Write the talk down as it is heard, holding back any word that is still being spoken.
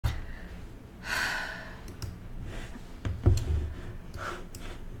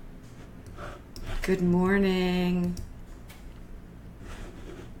Good morning.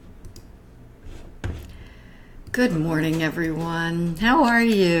 Good morning, everyone. How are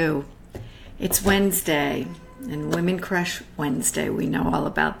you? It's Wednesday, and Women Crush Wednesday. We know all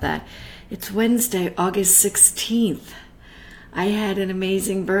about that. It's Wednesday, August 16th. I had an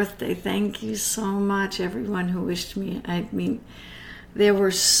amazing birthday. Thank you so much, everyone who wished me. There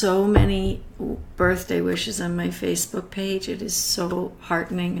were so many birthday wishes on my Facebook page. It is so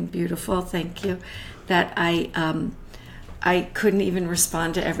heartening and beautiful. Thank you. That I couldn't even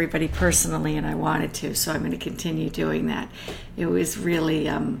respond to everybody personally, and I wanted to, so I'm going to continue doing that. It was really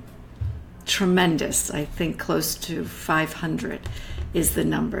tremendous. I think close to 500 is the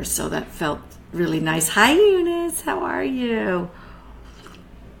number, so that felt really nice. Hi, Eunice. How are you?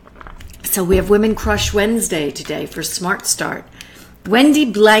 So we have Women Crush Wednesday today for Smart Start. Wendy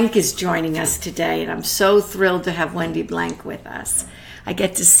Blank is joining us today, and I'm so thrilled to have Wendy Blank with us. I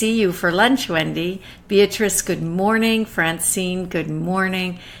get to see you for lunch, Wendy. Beatrice, good morning. Francine, good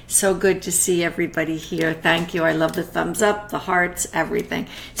morning. So good to see everybody here. Thank you. I love the thumbs up, the hearts, everything.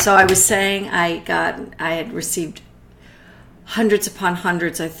 So I was saying I had received hundreds upon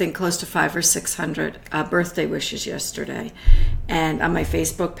hundreds, I think close to 500 or 600 birthday wishes yesterday, and on my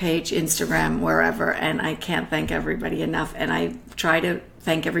Facebook page, Instagram, wherever, and I can't thank everybody enough, and I try to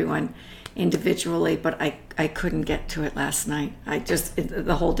thank everyone individually, but I couldn't get to it last night.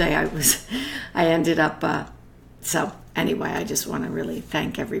 The whole day I ended up, so anyway, I just want to really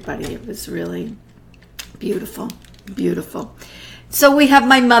thank everybody. It was really beautiful, beautiful. So we have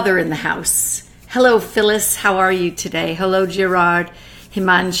my mother in the house. Hello, Phyllis. How are you today? Hello, Gerard.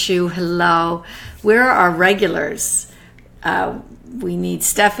 Himanshu. Hello. Where are our regulars? We need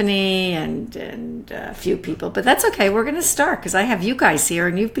Stephanie and a few people, but that's okay. We're going to start because I have you guys here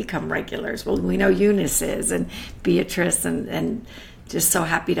and you've become regulars. Well, we know Eunice is and Beatrice and just so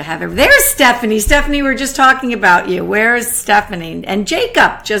happy to have her. There's Stephanie. Stephanie, we're just talking about you. Where's Stephanie? And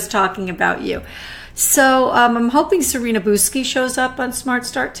Jacob, just talking about you. So I'm hoping Serena Buski shows up on Smart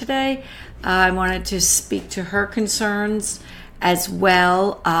Start today. I wanted to speak to her concerns as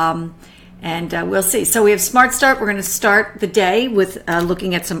well, and we'll see. So we have Smart Start. We're going to start the day with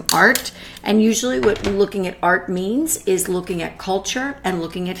looking at some art, and usually what looking at art means is looking at culture and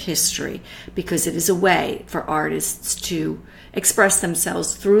looking at history, because it is a way for artists to express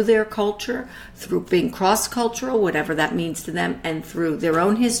themselves through their culture, through being cross-cultural, whatever that means to them, and through their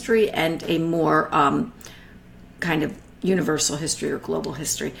own history and a more kind of universal history or global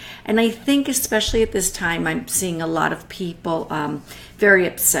history. And I think especially at this time, I'm seeing a lot of people very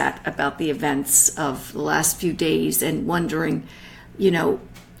upset about the events of the last few days and wondering,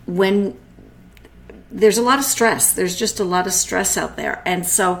 when there's a lot of stress. There's just a lot of stress out there. And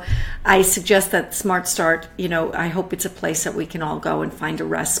so I suggest that Smart Start, I hope it's a place that we can all go and find a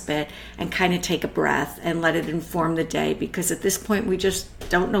respite and kind of take a breath and let it inform the day, because at this point we just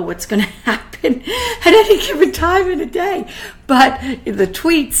don't know what's going to happen at any given time in a day. But the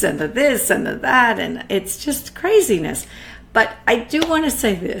tweets and the this and the that, and it's just craziness. But I do want to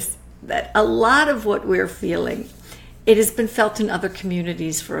say this, that a lot of what we're feeling, it has been felt in other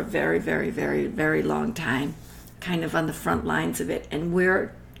communities for a very, very, very, very long time, kind of on the front lines of it. And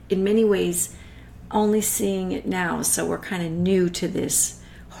we're, in many ways, only seeing it now. So we're kind of new to this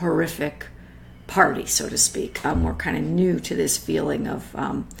horrific party, so to speak. We're kind of new to this feeling of,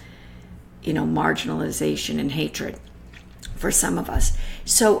 marginalization and hatred for some of us.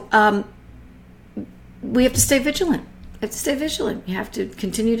 So we have to stay vigilant. You have to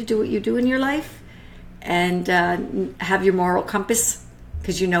continue to do what you do in your life, and have your moral compass,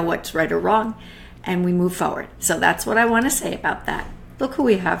 because you know what's right or wrong, and we move forward. So that's what I want to say about that. Look who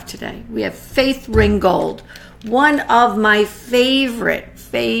we have today. We have Faith Ringgold, one of my favorite.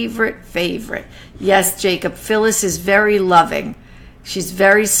 Yes, Jacob, Phyllis is very loving. She's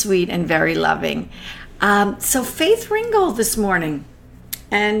very sweet and very loving. So Faith Ringgold this morning.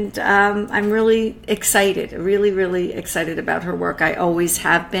 And I'm really excited, really excited about her work. I always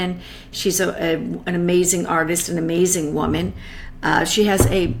have been. She's an amazing artist, an amazing woman. She has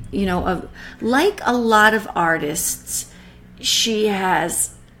like a lot of artists, she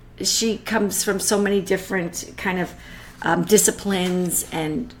comes from so many different kind of disciplines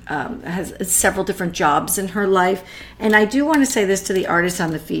and has several different jobs in her life. And I do want to say this to the artists on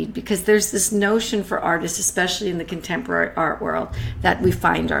the feed, because there's this notion for artists, especially in the contemporary art world, that we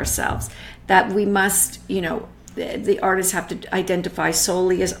find ourselves, that we must, the artists have to identify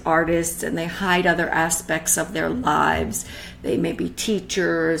solely as artists, and they hide other aspects of their lives. They may be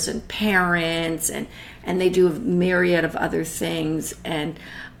teachers and parents, and they do a myriad of other things. And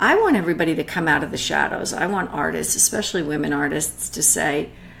I want everybody to come out of the shadows. I want artists, especially women artists, to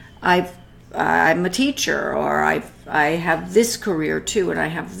say, I'm a teacher, or I have this career too, and I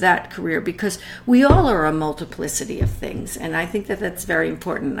have that career, because we all are a multiplicity of things. And I think that that's very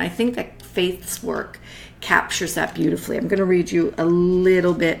important. And I think that Faith's work captures that beautifully. I'm going to read you a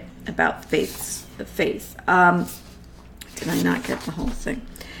little bit about Faith. Did I not get the whole thing?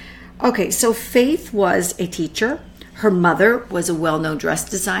 Okay, so Faith was a teacher. Her mother was a well-known dress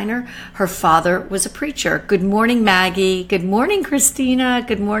designer. Her father was a preacher. Good morning, Maggie. Good morning, Christina.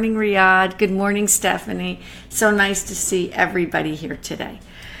 Good morning, Riyadh. Good morning, Stephanie. So nice to see everybody here today.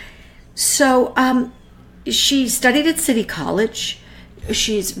 So she studied at City College.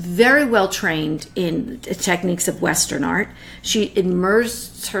 She's very well trained in the techniques of Western art. She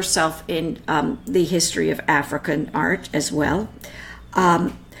immersed herself in the history of African art as well.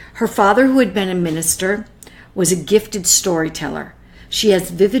 Her father, who had been a minister, was a gifted storyteller. She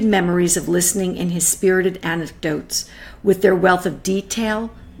has vivid memories of listening in his spirited anecdotes with their wealth of detail,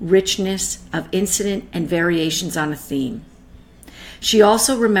 richness of incident, and variations on a theme. She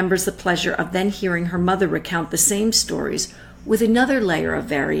also remembers the pleasure of then hearing her mother recount the same stories with another layer of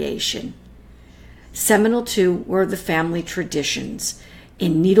variation. Seminal, too, were the family traditions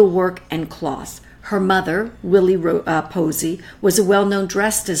in needlework and cloth. Her mother, Willie Posey, was a well-known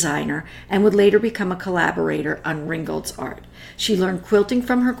dress designer and would later become a collaborator on Ringgold's art. She learned quilting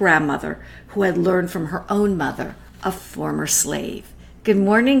from her grandmother, who had learned from her own mother, a former slave. Good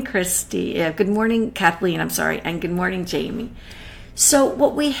morning, Christy. Good morning, Kathleen, and good morning, Jamie. So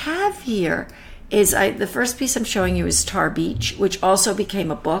what we have here is the first piece I'm showing you is Tar Beach, which also became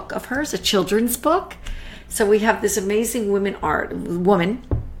a book of hers, a children's book. So we have this amazing woman,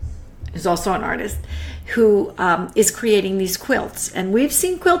 who's also an artist, who is creating these quilts. And we've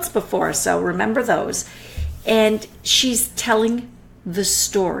seen quilts before, so remember those. And she's telling the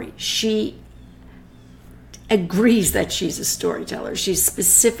story. She agrees that she's a storyteller. She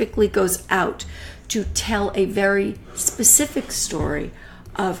specifically goes out to tell a very specific story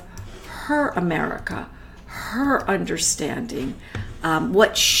of her America, her understanding,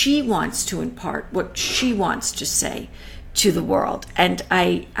 what she wants to impart, what she wants to say to the world. And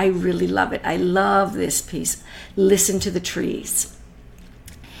I really love it. I love this piece. Listen to the trees.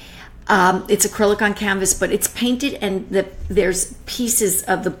 It's acrylic on canvas, but it's painted, and there's pieces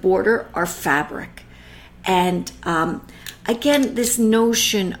of the border are fabric. And again, this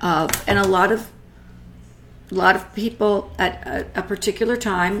notion of, and a lot of people at a particular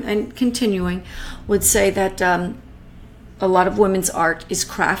time and continuing would say that a lot of women's art is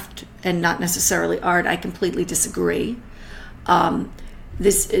craft and not necessarily art. I completely disagree.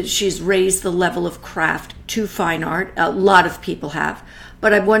 She's raised the level of craft to fine art. A lot of people have,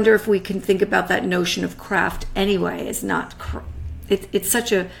 but I wonder if we can think about that notion of craft anyway as not. It's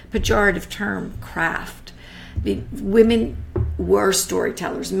such a pejorative term, craft. Women were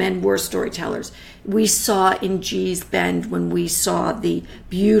storytellers. Men were storytellers. We saw in Gee's Bend, when we saw the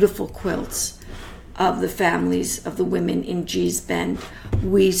beautiful quilts of the families of the women in Gee's Bend,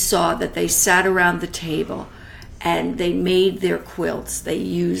 we saw that they sat around the table and they made their quilts. They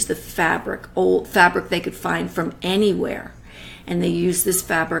used the fabric, old fabric they could find from anywhere. And they used this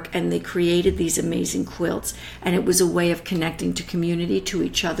fabric and they created these amazing quilts. And it was a way of connecting to community, to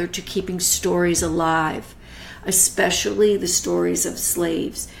each other, to keeping stories alive, especially the stories of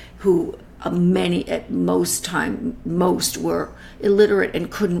slaves who most were illiterate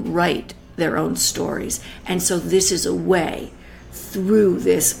and couldn't write their own stories. And so this is a way through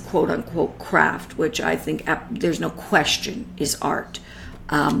this quote-unquote craft, which I think there's no question is art.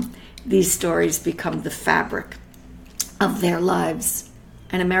 These stories become the fabric of their lives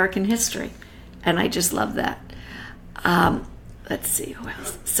and American history. And I just love that. Let's see who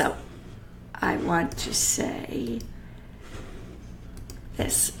else. So I want to say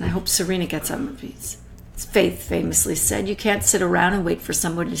this, and I hope Serena gets on the piece. Faith famously said, "You can't sit around and wait for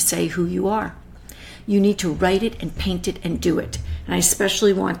somebody to say who you are. You need to write it and paint it and do it." And I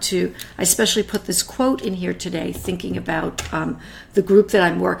especially put this quote in here today, thinking about the group that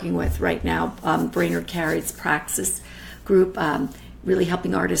I'm working with right now, Brainerd Carey's Praxis group, really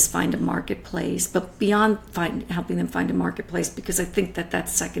helping artists find a marketplace. But beyond helping them find a marketplace, because I think that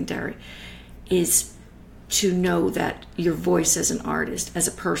that's secondary, is to know that your voice as an artist, as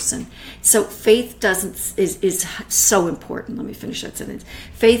a person. So faith is so important. Let me finish that sentence.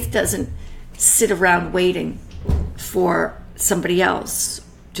 Faith doesn't sit around waiting for somebody else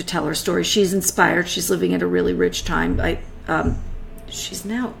to tell her story. She's inspired. She's living at a really rich time. She's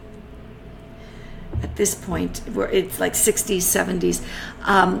now at this point where it's like 60s, 70s.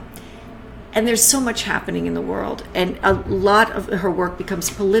 And there's so much happening in the world, and a lot of her work becomes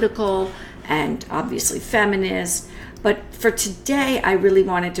political and obviously feminist. But for today, I really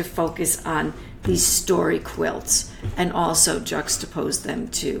wanted to focus on these story quilts and also juxtapose them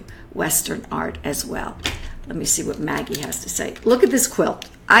to Western art as well. Let me see what Maggie has to say. Look at this quilt.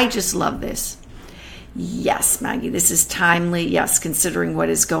 I just love this. Yes, Maggie, this is timely. Yes, considering what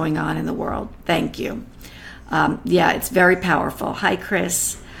is going on in the world. Thank you. Yeah, it's very powerful. Hi,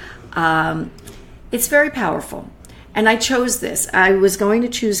 Chris. It's very powerful. And I chose this. I was going to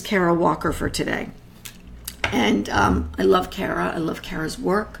choose Kara Walker for today. And I love Kara. I love Kara's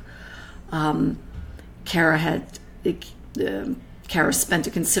work. Kara spent a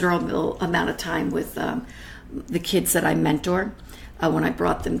considerable amount of time with the kids that I mentor when I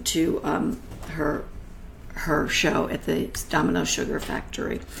brought them to her show at the Domino Sugar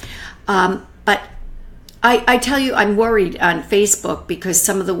Factory. But I tell you, I'm worried on Facebook because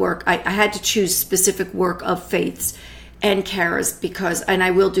some of the work, I had to choose specific work of Faith's and Kara's because, and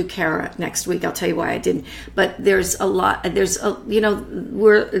I will do Kara next week. I'll tell you why I didn't. But there's a lot, there's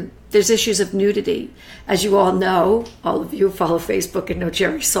issues of nudity. As you all know, all of you who follow Facebook and know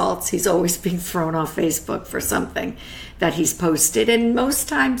Jerry Saltz, he's always being thrown off Facebook for something that he's posted. And most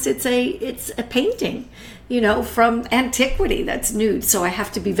times it's a painting, from antiquity that's nude. So I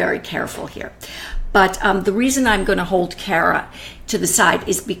have to be very careful here. But the reason I'm going to hold Kara to the side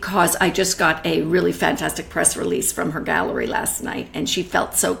is because I just got a really fantastic press release from her gallery last night, and she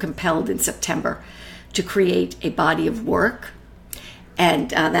felt so compelled in September to create a body of work. And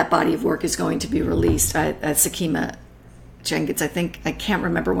that body of work is going to be released at Sakima Jenkins. I can't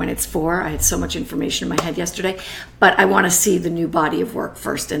remember when it's for. I had so much information in my head yesterday, but I want to see the new body of work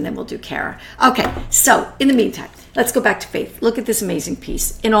first, and then we'll do Kara. Okay, so in the meantime, let's go back to Faith. Look at this amazing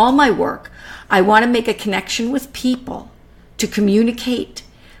piece. In all my work, I want to make a connection with people to communicate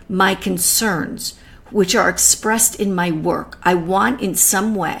my concerns, which are expressed in my work. I want to,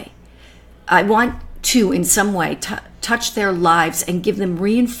 in some way, touch their lives and give them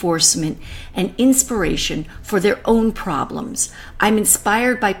reinforcement and inspiration for their own problems. I'm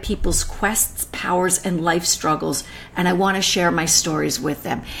inspired by people's quests, powers, and life struggles, and I want to share my stories with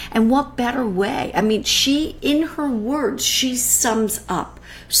them. And what better way? I mean, she, in her words, she sums up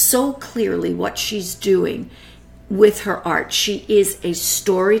so clearly what she's doing with her art. She is a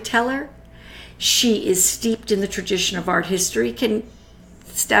storyteller. She is steeped in the tradition of art history.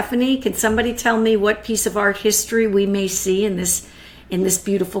 Stephanie, can somebody tell me what piece of art history we may see in this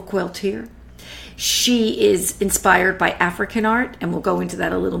beautiful quilt here? She is inspired by African art, and we'll go into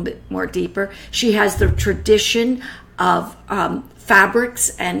that a little bit more deeper. She has the tradition of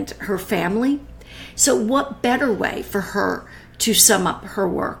fabrics and her family. So what better way for her to sum up her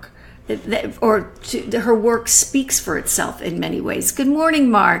work? Her work speaks for itself in many ways. Good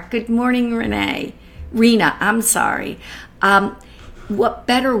morning, Mark. Good morning, Rena, I'm sorry. What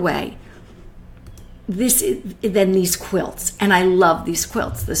better way than these quilts? And I love these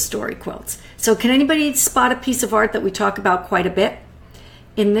quilts, the story quilts. So can anybody spot a piece of art that we talk about quite a bit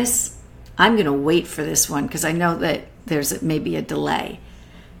in this? I'm going to wait for this one because I know that there's maybe a delay.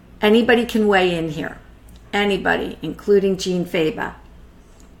 Anybody can weigh in here. Anybody, including Jean Faba.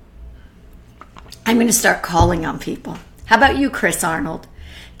 I'm going to start calling on people. How about you, Chris Arnold?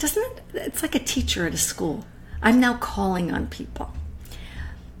 It's like a teacher at a school. I'm now calling on people.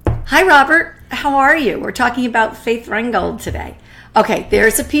 Hi, Robert. How are you? We're talking about Faith Reingold today. Okay,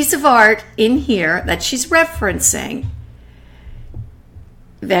 there's a piece of art in here that she's referencing.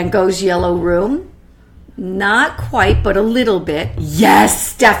 Van Gogh's Yellow Room. Not quite, but a little bit. Yes,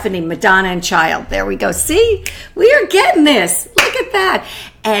 Stephanie, Madonna and Child. There we go. See, we are getting this. Look at that.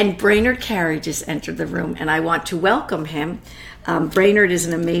 And Brainerd Carey just entered the room, and I want to welcome him. Brainerd is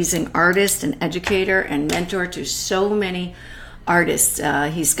an amazing artist and educator and mentor to so many artists.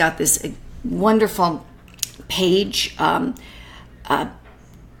 He's got this wonderful page.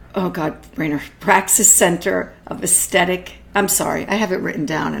 Brainerd, Praxis Center of Aesthetic. I'm sorry, I have it written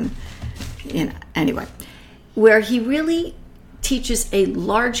down, and anyway, where he really teaches a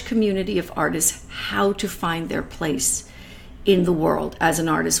large community of artists how to find their place in the world as an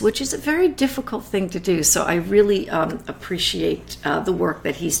artist, which is a very difficult thing to do. So I really appreciate the work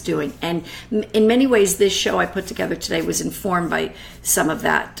that he's doing. And in many ways, this show I put together today was informed by some of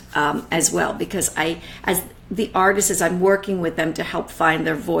that as well, because as the artists, as I'm working with them to help find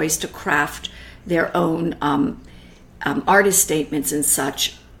their voice, to craft their own artist statements and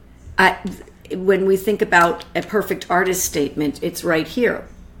such, when we think about a perfect artist statement, it's right here.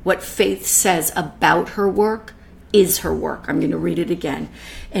 What Faith says about her work is her work. I'm going to read it again.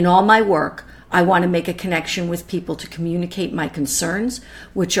 In all my work, I want to make a connection with people to communicate my concerns,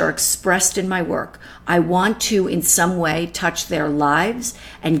 which are expressed in my work. I want to, in some way, touch their lives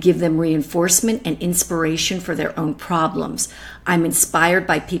and give them reinforcement and inspiration for their own problems. I'm inspired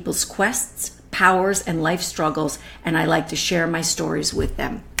by people's quests, powers, and life struggles, and I like to share my stories with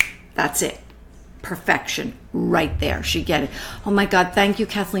them. That's it. Perfection right there. She get it. Oh my God, thank you,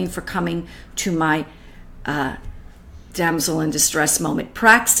 Kathleen, for coming to my damsel in distress moment.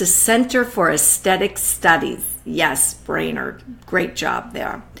 Praxis Center for Aesthetic Studies. Yes, Brainerd. Great job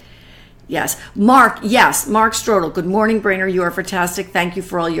there. Yes. Mark Strodel. Good morning, Brainerd. You are fantastic. Thank you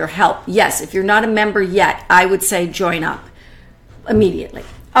for all your help. Yes, if you're not a member yet, I would say join up immediately.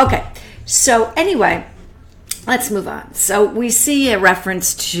 Okay, so anyway, let's move on. So we see a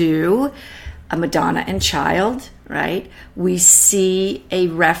reference to a Madonna and Child, right? We see a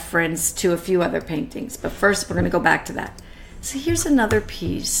reference to a few other paintings, but first we're going to go back to that. So here's another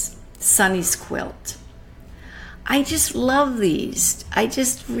piece, Sunny's quilt. I just love these. I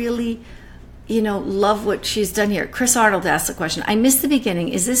just really, love what she's done here. Chris Arnold asked the question. I missed the beginning.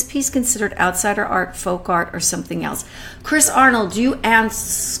 Is this piece considered outsider art, folk art, or something else? Chris Arnold, you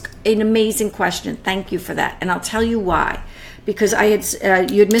asked an amazing question. Thank you for that. And I'll tell you why. Because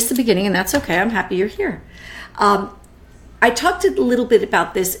you had missed the beginning, and that's okay. I'm happy you're here. I talked a little bit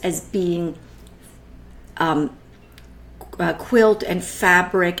about this as being quilt and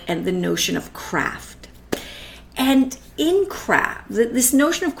fabric and the notion of craft. And in craft, this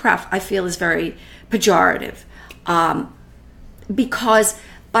notion of craft, I feel, is very pejorative because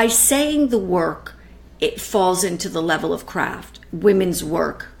by saying the work, it falls into the level of craft. Women's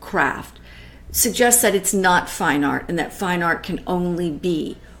work, craft, suggests that it's not fine art and that fine art can only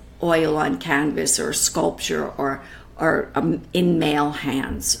be oil on canvas or sculpture or in male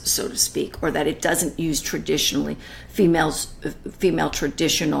hands, so to speak, or that it doesn't use female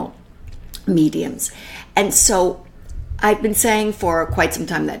traditional mediums. And so I've been saying for quite some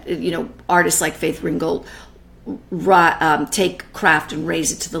time that, artists like Faith Ringgold take craft and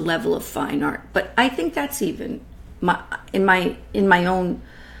raise it to the level of fine art. But I think that's even in my own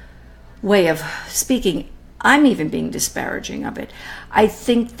way of speaking, I'm even being disparaging of it. I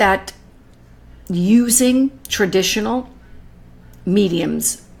think that using traditional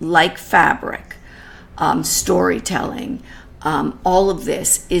mediums like fabric, storytelling, all of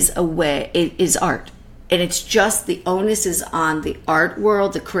this is art. And it's just the onus is on the art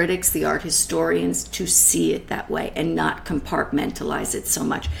world, the critics, the art historians to see it that way and not compartmentalize it so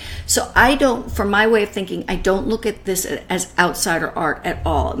much. So from my way of thinking, I don't look at this as outsider art at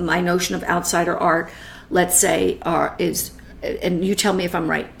all. My notion of outsider art, let's say, is, and you tell me if I'm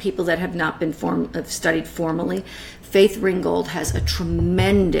right, people that have not been have studied formally. Faith Ringgold has a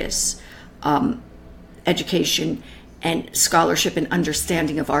tremendous education and scholarship and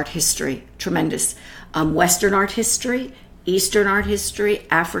understanding of art history, tremendous. Western art history, Eastern art history,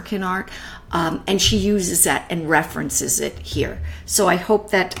 African art, and she uses that and references it here. So I hope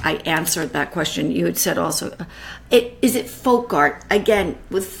that I answered that question. You had said also, is it folk art? Again,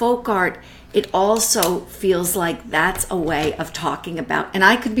 with folk art, it also feels like that's a way of talking about, and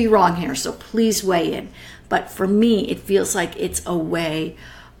I could be wrong here, so please weigh in. But for me, it feels like it's a way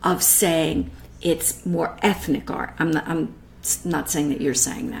of saying it's more ethnic art. I'm not saying that you're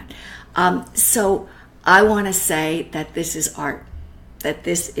saying that. So I want to say that this is art, that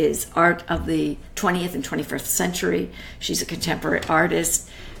this is art of the 20th and 21st century. She's a contemporary artist.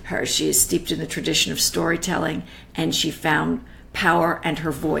 She is steeped in the tradition of storytelling, and she found power and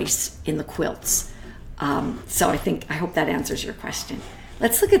her voice in the quilts. So I hope that answers your question.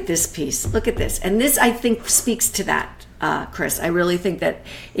 Let's look at this piece. Look at this. And this, I think, speaks to that, Chris. I really think that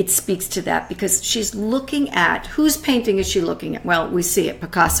it speaks to that because she's looking at, whose painting is she looking at? Well, we see it,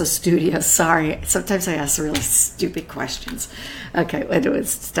 Picasso Studio. Sorry. Sometimes I ask really stupid questions. Okay, what did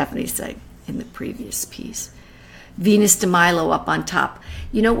Stephanie say in the previous piece? Venus de Milo up on top.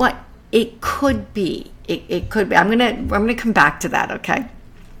 You know what? It could be. It could be. I'm gonna come back to that, okay?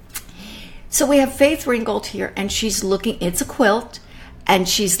 So we have Faith Ringgold here, and she's looking, it's a quilt, and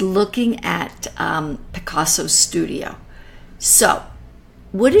she's looking at Picasso's studio. So,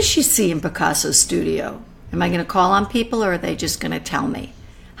 what does she see in Picasso's studio? Am I going to call on people, or are they just going to tell me?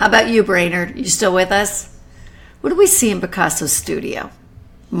 How about you, Brainerd? You still with us? What do we see in Picasso's studio?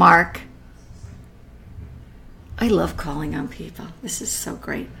 Mark? I love calling on people. This is so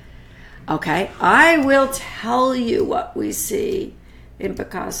great. Okay, I will tell you what we see in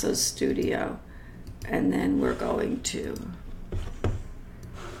Picasso's studio, and then we're going to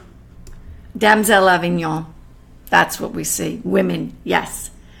Damsel Avignon. That's what we see. Women,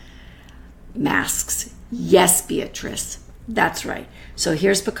 yes. Masks, yes, Beatrice. That's right. So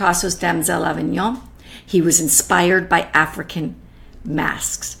here's Picasso's Damsel Avignon. He was inspired by African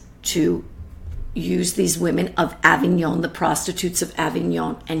masks to use these women of Avignon, the prostitutes of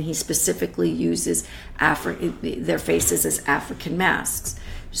Avignon, and he specifically uses their faces as African masks.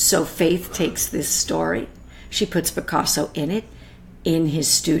 So Faith takes this story, she puts Picasso in it, in his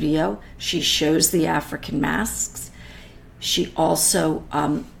studio. She shows the African masks. She also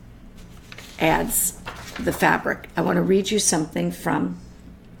adds the fabric. I want to read you something from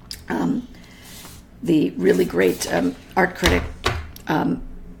the really great art critic. My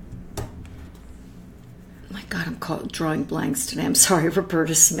God, I'm drawing blanks today. I'm sorry,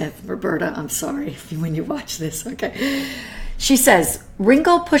 Roberta Smith. Roberta, I'm sorry when you watch this. Okay. She says,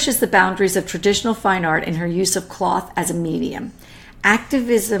 Ringgold pushes the boundaries of traditional fine art in her use of cloth as a medium.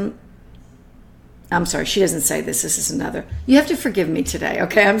 Activism, I'm sorry, she doesn't say this. This is another. You have to forgive me today,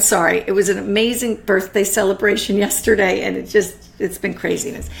 okay? I'm sorry. It was an amazing birthday celebration yesterday, and it's been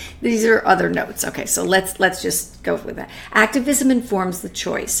craziness. These are other notes. Okay, so let's just go with that. Activism informs the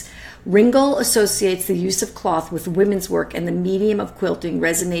choice. Ringgold associates the use of cloth with women's work, and the medium of quilting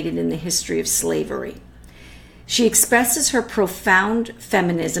resonated in the history of slavery. She expresses her profound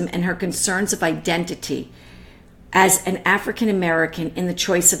feminism and her concerns of identity as an African American in the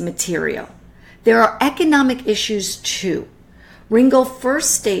choice of material. There are economic issues too. Ringgold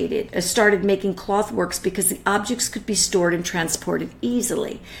first started making cloth works because the objects could be stored and transported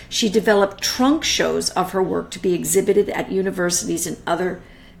easily. She developed trunk shows of her work to be exhibited at universities and other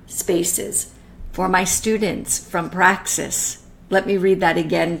spaces. For my students from Praxis, let me read that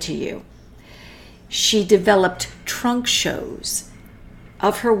again to you. She developed trunk shows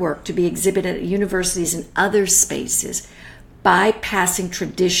of her work to be exhibited at universities and other spaces, bypassing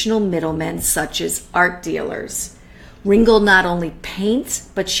traditional middlemen such as art dealers. Ringgold not only paints,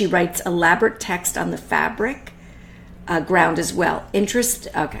 but she writes elaborate text on the fabric ground as well.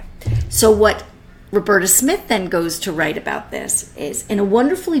 Okay. So what Roberta Smith then goes to write about this is, in a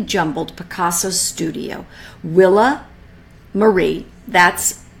wonderfully jumbled Picasso studio, Willa Marie,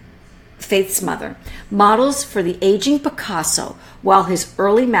 that's Faith's mother, models for the aging Picasso, while his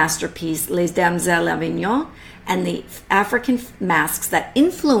early masterpiece, Les Damsels Avignon, and the African masks that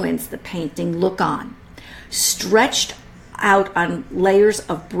influence the painting look on. Stretched out on layers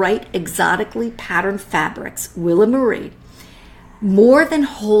of bright, exotically patterned fabrics, Willa Marie more than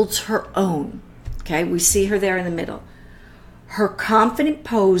holds her own. Okay, we see her there in the middle. Her confident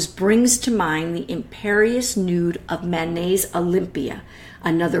pose brings to mind the imperious nude of Manet's Olympia,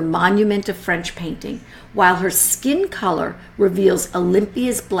 another monument of French painting, while her skin color reveals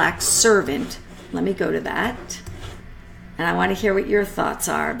Olympia's black servant. Let me go to that. And I want to hear what your thoughts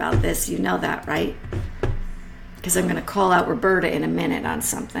are about this. You know that, right? Because I'm going to call out Roberta in a minute on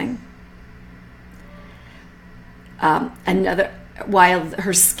something. While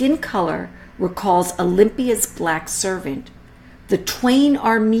her skin color recalls Olympia's black servant, the twain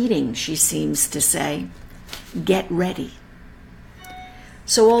are meeting, she seems to say. Get ready.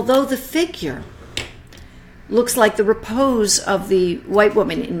 So although the figure looks like the repose of the white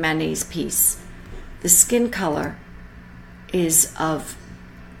woman in Manet's piece, the skin color is of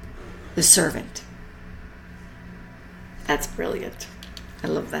the servant. That's brilliant. I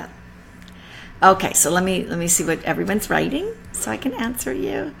love that. Okay, so let me see what everyone's writing so I can answer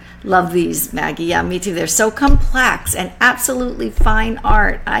you. Love these, Maggie. Yeah, me too. They're so complex and absolutely fine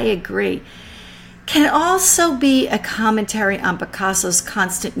art. I agree. Can it also be a commentary on Picasso's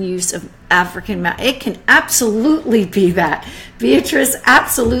constant use of African It can absolutely be that. Beatrice,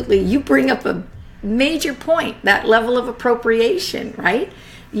 absolutely. You bring up a major point, that level of appropriation, right?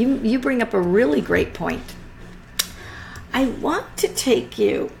 You bring up a really great point. I want to take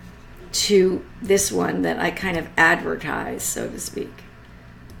you to this one that I kind of advertise, so to speak,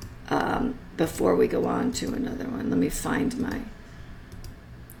 before we go on to another one. Let me find my...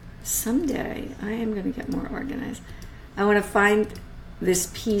 Someday I am going to get more organized. I want to find this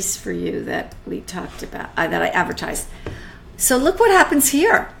piece for you that we talked about, that I advertised. So look what happens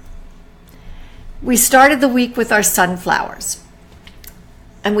here. We started the week with our sunflowers.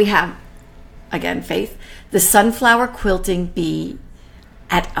 And we have, again, Faith, the sunflower quilting bee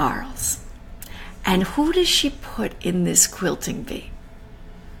at Arles. And who does she put in this quilting bee?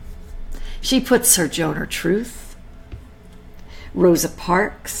 She puts Sojourner Truth, Rosa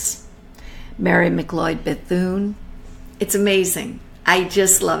Parks, Mary McLeod Bethune. It's amazing. I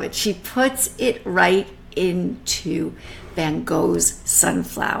just love it. She puts it right into Van Gogh's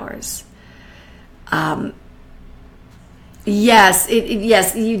Sunflowers. Yes,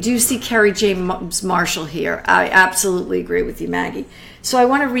 yes, you do see Carrie James Marshall here. I absolutely agree with you, Maggie. So I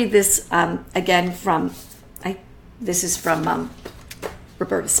want to read this again from, This is from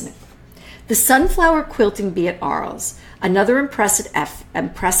Roberta Smith. The Sunflower Quilting Bee at Arles, another impressive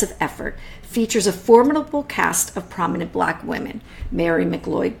effort, features a formidable cast of prominent Black women, Mary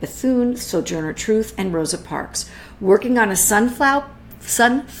McLeod Bethune, Sojourner Truth, and Rosa Parks, working on a sunflower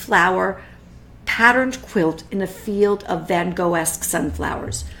patterned quilt in a field of Van Gogh-esque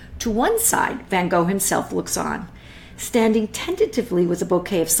sunflowers. To one side, Van Gogh himself looks on, standing tentatively with a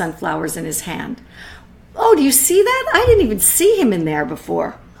bouquet of sunflowers in his hand. Oh, do you see that? I didn't even see him in there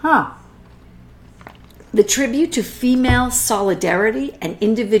before. Huh. The tribute to female solidarity and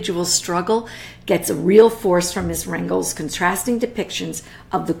individual struggle gets a real force from Miss Ringles' contrasting depictions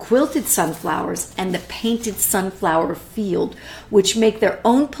of the quilted sunflowers and the painted sunflower field, which make their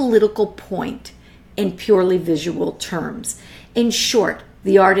own political point in purely visual terms. In short,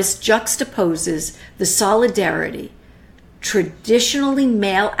 the artist juxtaposes the solidarity, traditionally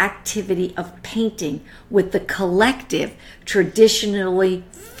male activity of painting with the collective, traditionally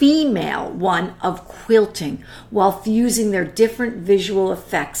female one of quilting, while fusing their different visual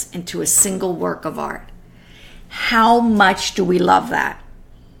effects into a single work of art. How much do we love that?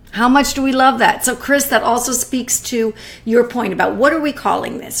 How much do we love that? So, Chris, that also speaks to your point about what are we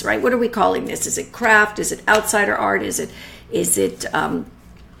calling this, right? What are we calling this? Is it craft? Is it outsider art? Is it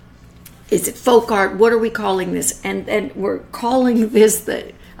folk art? What are we calling this? And we're calling this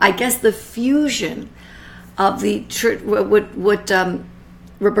the fusion of the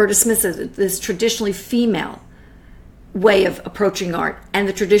Roberta Smith says, this traditionally female way of approaching art and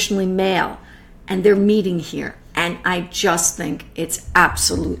the traditionally male, and they're meeting here. And I just think it's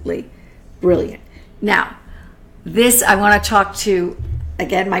absolutely brilliant. Now, this I want to talk to,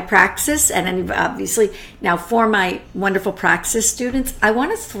 again, my praxis, and obviously now for my wonderful praxis students, I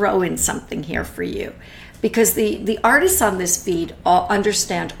want to throw in something here for you, because the artists on this feed all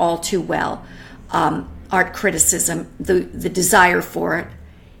understand all too well art criticism, the desire for it,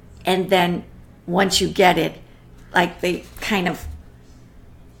 and then once you get it, like they kind of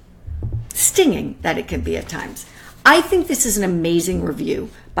stinging that it can be at times. I think this is an amazing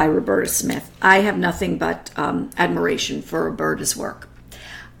review by Roberta Smith. I have nothing but admiration for Roberta's work.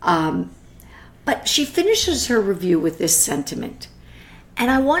 But she finishes her review with this sentiment.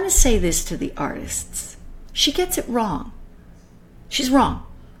 And I want to say this to the artists. She gets it wrong. She's wrong.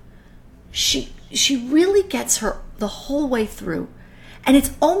 She really gets her the whole way through. And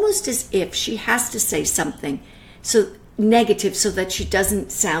it's almost as if she has to say something so negative so that she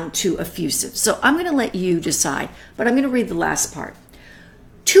doesn't sound too effusive. So I'm going to let you decide, but I'm going to read the last part.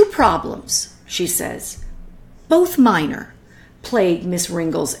 Two problems, she says, both minor, plague Miss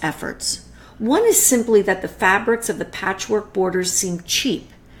Ringles' efforts. One is simply that the fabrics of the patchwork borders seem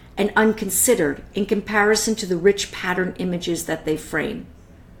cheap and unconsidered in comparison to the rich pattern images that they frame.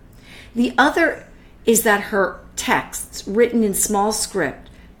 The other is that her texts, written in small script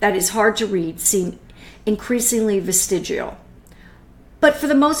that is hard to read, seem increasingly vestigial. But for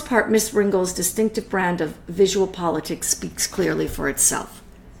the most part, Miss Ringles' distinctive brand of visual politics speaks clearly for itself.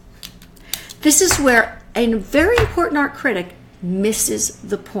 This is where a very important art critic misses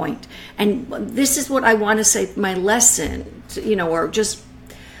the point. And this is what I want to say, my lesson, or just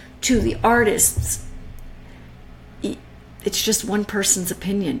to the artists. It's just one person's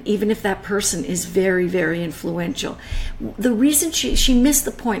opinion, even if that person is very, very influential. The reason she missed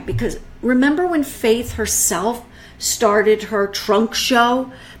the point, because remember when Faith herself started her trunk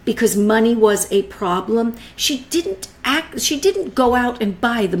show because money was a problem? She didn't go out and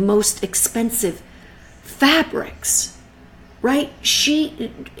buy the most expensive fabrics, right?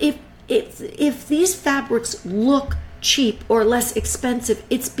 If these fabrics look cheap or less expensive,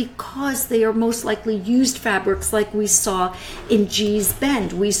 it's because they are most likely used fabrics, like we saw in Gee's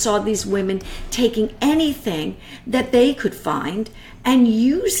Bend. We saw these women taking anything that they could find and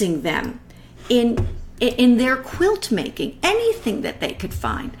using them in their quilt making, anything that they could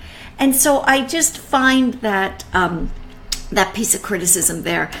find. And so I just find that that piece of criticism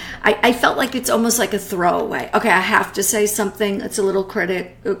there, I felt like it's almost like a throwaway. Okay, I have to say something that's a little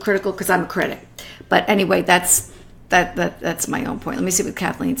critical because I'm a critic. But anyway, that's my own point. Let me see what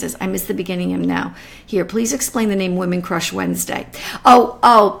Kathleen says. I missed the beginning and now. Here, please explain the name Women Crush Wednesday.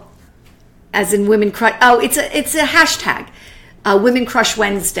 Oh, as in Women Crush. Oh, it's a hashtag. Women Crush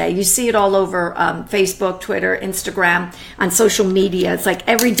Wednesday. You see it all over Facebook, Twitter, Instagram, on social media. It's like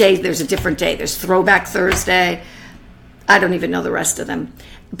every day there's a different day. There's Throwback Thursday. I don't even know the rest of them.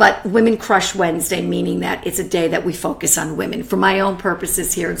 But Women Crush Wednesday, meaning that it's a day that we focus on women. For my own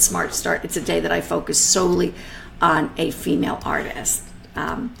purposes here in Smart Start, it's a day that I focus solely on a female artist.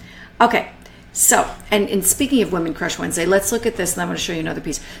 Okay, So, and speaking of Women Crush Wednesday, let's look at this, and I'm going to show you another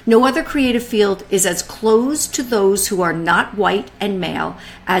piece. No other creative field is as close to those who are not white and male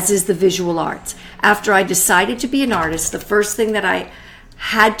as is the visual arts. After I decided to be an artist, the first thing that I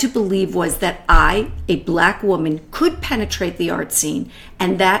had to believe was that I, a black woman, could penetrate the art scene,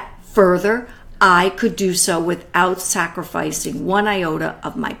 and that further, I could do so without sacrificing one iota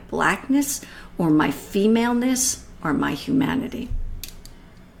of my blackness or my femaleness or my humanity.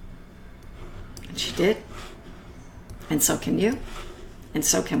 And she did. And so can you. And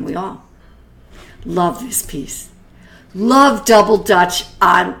so can we all. Love this piece. Love Double Dutch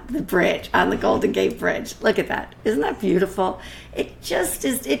on the bridge, on the Golden Gate Bridge. Look at that. Isn't that beautiful? It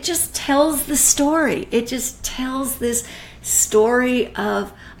just tells the story. It just tells this story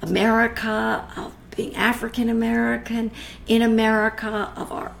of America, of being African American in America,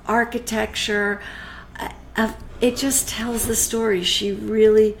 of our architecture. It just tells the story. She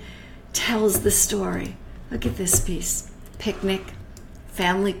really tells the story. Look at this piece. Picnic,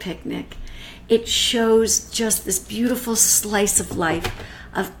 family picnic. It shows just this beautiful slice of life,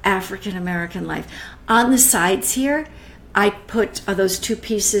 of African American life. On the sides here, I put those two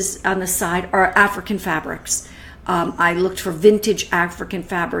pieces on the side are African fabrics. I looked for vintage African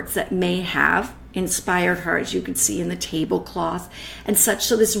fabrics that may have inspired her, as you can see in the tablecloth and such.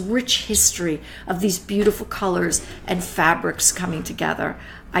 So this rich history of these beautiful colors and fabrics coming together.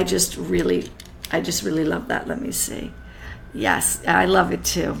 I just really love that. Let me see. Yes, I love it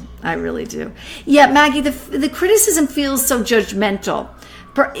too. I really do. Yeah, Maggie, the criticism feels so judgmental.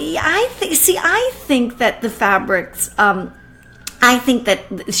 I think that the fabrics, I think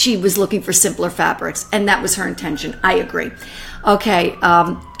that she was looking for simpler fabrics, and that was her intention. I agree. Okay,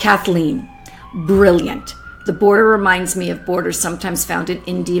 Kathleen, brilliant. The border reminds me of borders sometimes found in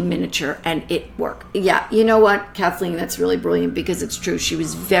Indian miniature, and it worked. Yeah, you know what, Kathleen, that's really brilliant because it's true. She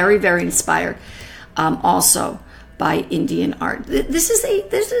was very, very inspired also by Indian art. This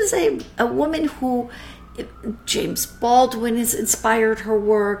is a woman who, James Baldwin has inspired her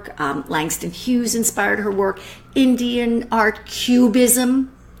work, Langston Hughes inspired her work, Indian art,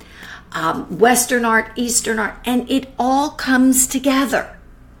 Cubism, Western art, Eastern art, and it all comes together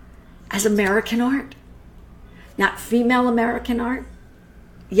as American art. Not female American art,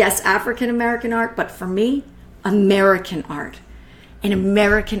 yes, African American art, but for me, American art, an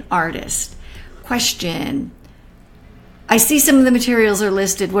American artist. Question. I see some of the materials are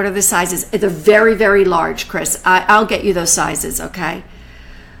listed. What are the sizes? They're very, very large, Chris. I'll get you those sizes, okay?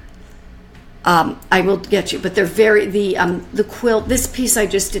 I will get you, but they're very, the quilt, this piece I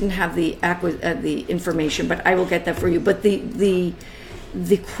just didn't have the information, but I will get that for you. But the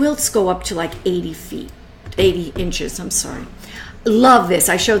quilts go up to like 80 inches, I'm sorry. Love this.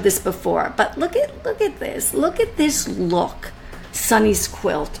 I showed this before, but look at this. Look at this look. Sunny's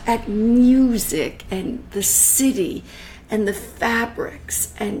quilt at music and the city and the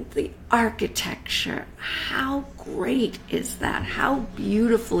fabrics and the architecture. How great is that? How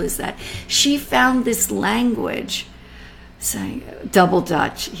beautiful is that? She found this language saying, Double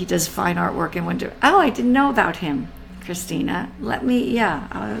Dutch, he does fine artwork in winter. Oh, I didn't know about him, Christina. Let me,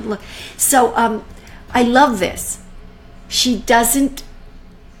 look. So I love this. She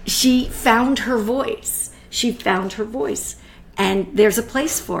found her voice. She found her voice. And there's a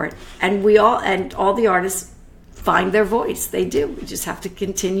place for it. And all the artists find their voice. They do. We just have to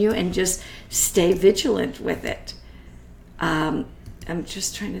continue and just stay vigilant with it. I'm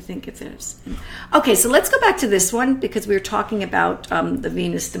just trying to think if there's... Okay, so let's go back to this one because we were talking about the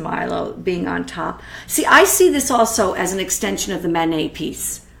Venus de Milo being on top. See, I see this also as an extension of the Manet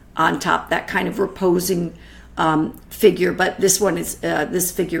piece on top, that kind of reposing figure. But this one is,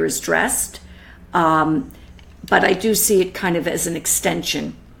 this figure is dressed. But I do see it kind of as an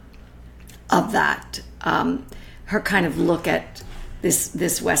extension of that. Her kind of look at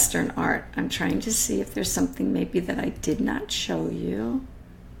this Western art. I'm trying to see if there's something maybe that I did not show you.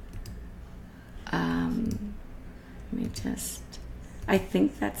 Let me just, I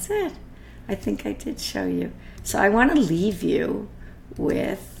think that's it. I think I did show you. So I want to leave you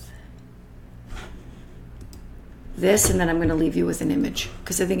with this, and then I'm going to leave you with an image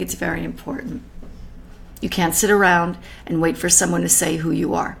because I think it's very important. You can't sit around and wait for someone to say who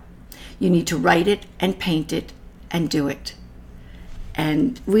you are. You need to write it and paint it and do it.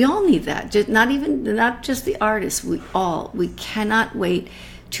 And we all need that. Not just the artists. We cannot wait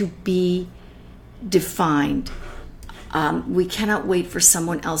to be defined. We cannot wait for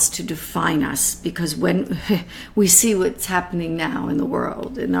someone else to define us, because when we see what's happening now in the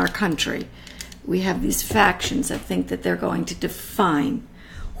world, in our country, we have these factions that think that they're going to define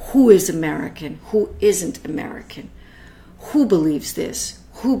who is American, who isn't American, who believes this,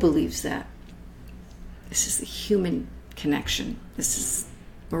 who believes that. This is the human connection.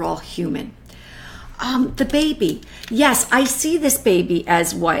 We're all human. The baby. Yes, I see this baby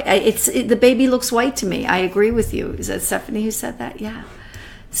as white. The baby looks white to me. I agree with you. Is that Stephanie who said that? Yeah.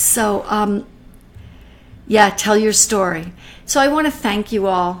 So, yeah, tell your story. So I want to thank you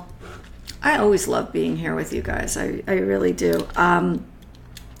all. I always love being here with you guys. I really do. I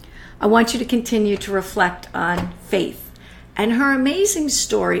want you to continue to reflect on Faith and her amazing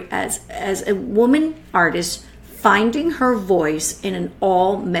story as a woman artist finding her voice in an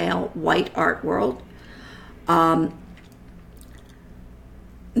all-male white art world. Not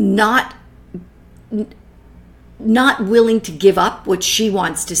willing to give up what she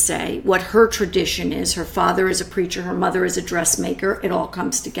wants to say, what her tradition is. Her father is a preacher, her mother is a dressmaker. It all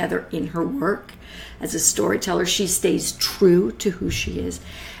comes together in her work. As a storyteller, she stays true to who she is.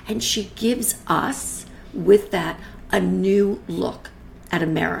 And she gives us, with that, a new look at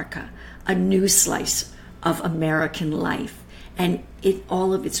America, a new slice of American life. And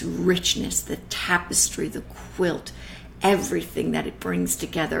all of its richness, the tapestry, the quilt, everything that it brings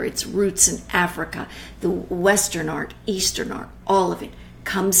together, its roots in Africa, the Western art, Eastern art, all of it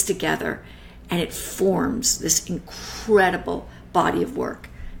comes together and it forms this incredible body of work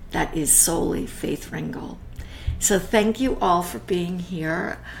that is solely Faith Ringgold. So thank you all for being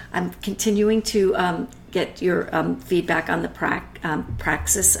here. I'm continuing to get your feedback on the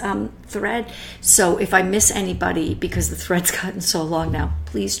Praxis thread. So if I miss anybody, because the thread's gotten so long now,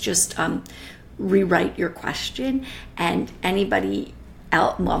 please just rewrite your question. And anybody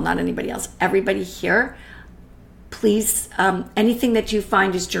else, well, not anybody else, everybody here, please, anything that you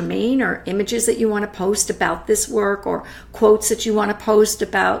find is germane or images that you want to post about this work or quotes that you want to post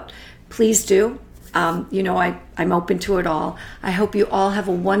about, please do. I'm open to it all. I hope you all have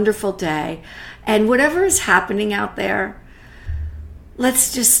a wonderful day. And whatever is happening out there, let's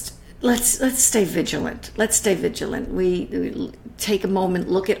stay vigilant. Let's stay vigilant. We take a moment,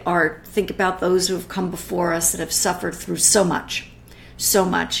 look at art, think about those who have come before us that have suffered through so much.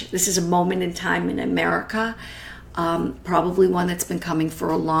 This is a moment in time in America, probably one that's been coming for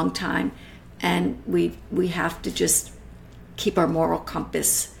a long time. And we have to just keep our moral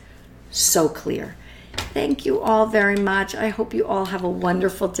compass so clear. Thank you all very much. I hope you all have a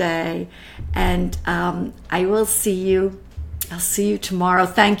wonderful day. And I will see you. I'll see you tomorrow.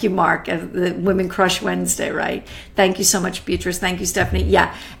 Thank you, Mark. The Women Crush Wednesday, right? Thank you so much, Beatrice. Thank you, Stephanie.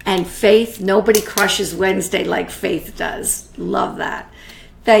 Yeah. And Faith, nobody crushes Wednesday like Faith does. Love that.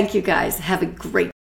 Thank you, guys. Have a great